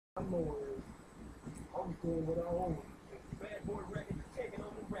Yeah,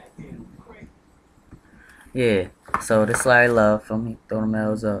 so this Larry Love, for me, throw the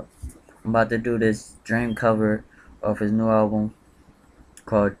mails up. I'm about to do this dream cover of his new album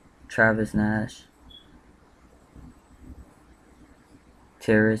called Travis Nash,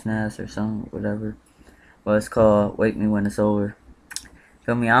 Terrence Nash or something, whatever. But it's called Wake Me When It's Over.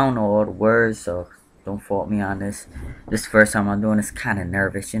 Feel me? I don't know all the words, so don't fault me on this. This is the first time I'm doing this, kind of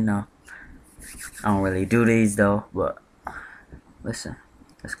nervous, you know. I don't really do these though, but listen,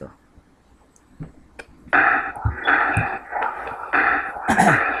 let's go.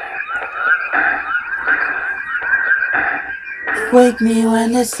 Wake me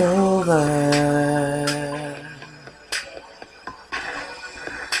when it's over.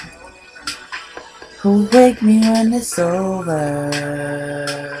 Who wake me when it's over?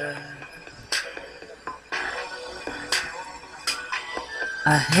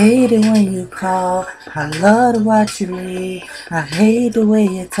 I hate it when you call. I love to watch you leave. I hate the way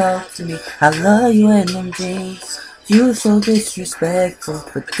you talk to me. I love you in them jeans. You so disrespectful,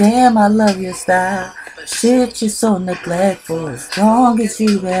 but damn, I love your style. Shit, you're so neglectful. As long as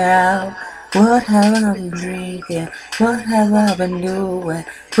you been out, what have I been drinking? What have I been doing?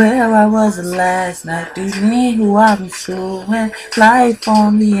 Where I was the last night? Do you mean who I been screwing? Life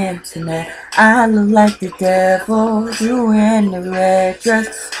on the internet. I look like the devil. You in the red dress,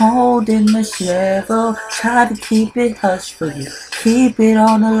 holding the shovel. Try to keep it hush for you. Keep it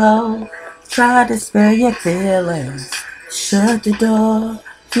on the low. Try to spare your feelings. Shut the door.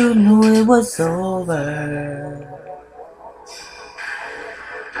 You knew it was over.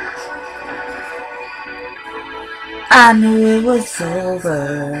 I knew it was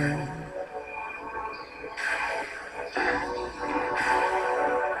over.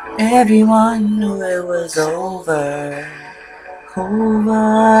 Everyone knew it was over.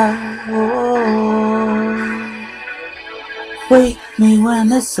 Over. Oh. Wake me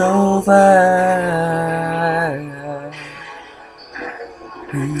when it's over.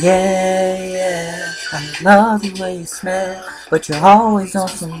 Yeah, yeah, I love the way you smell, but you're always on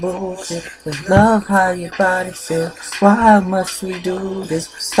some bullshit. I love how your body feels. Why must we do this?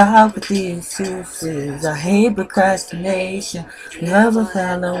 Stop with the excuses. I hate procrastination. Never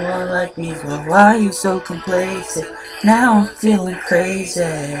found no one like me, but why you so complacent? Now I'm feeling crazy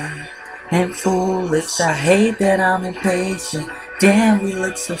and foolish. I hate that I'm impatient. Damn, we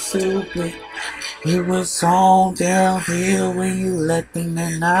look so stupid. It was on downhill when you let them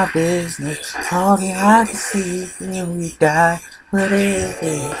in our business. Talking I can see when we die. What is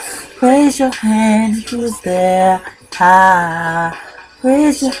it? Raise your hand if you was there. Ah,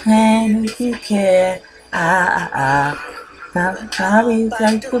 raise your hand if you care. Probably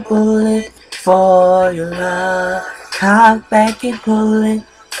like the bullet for your love. Cock back and pull it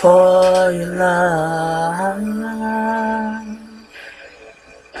for your love.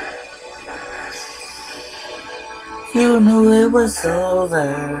 You knew it was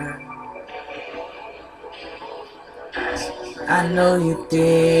over. I know you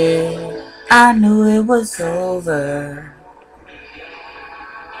did. I knew it was over.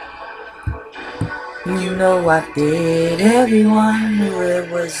 You know I did. Everyone knew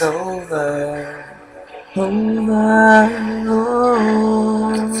it was over. Over.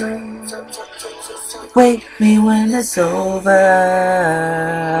 Oh. Wake me when it's over.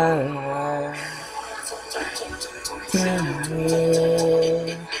 Yeah.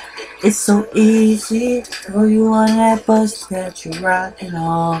 It's so easy to throw you on that bus that you're rocking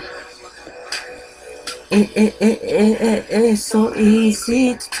on. It's so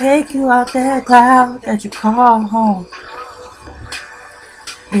easy to take you out that cloud that you call home.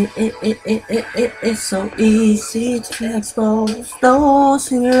 It's so easy to expose those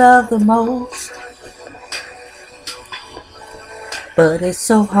who love the most. But it's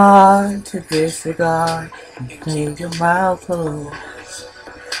so hard to disregard and leave your mouth closed.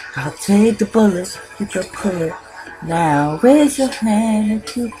 I'll take the bullet, you can pull it. Now raise your hand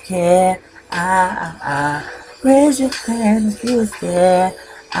if you care. Raise your hand if you was there.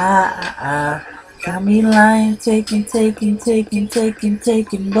 Got me lying, taking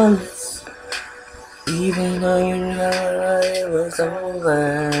bullets. Even though you know it was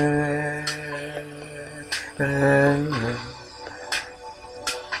over.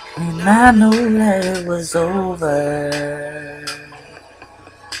 And I knew that it was over.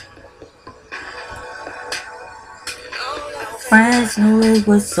 Friends knew it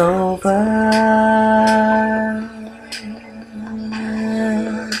was over.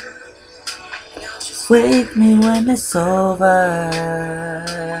 Wake me when it's over.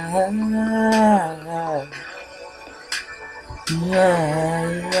 Yeah,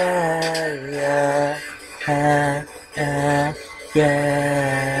 yeah.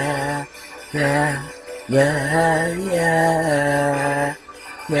 Yeah, yeah, yeah, yeah,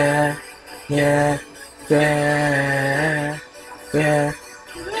 yeah, yeah, yeah, yeah.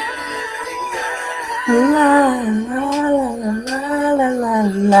 La la la la la la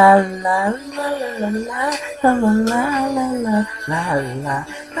la la la la la la la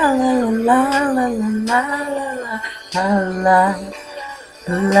la la la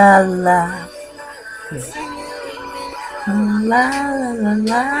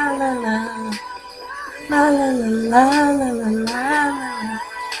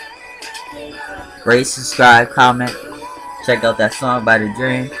Rate, subscribe, comment. Check out that song by The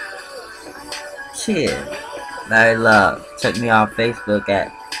Dream. Shit. Larry Love. Check me out on Facebook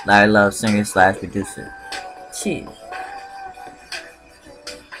at Larry Love Singer / Producer. Shit.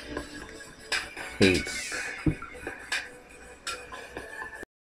 Peace.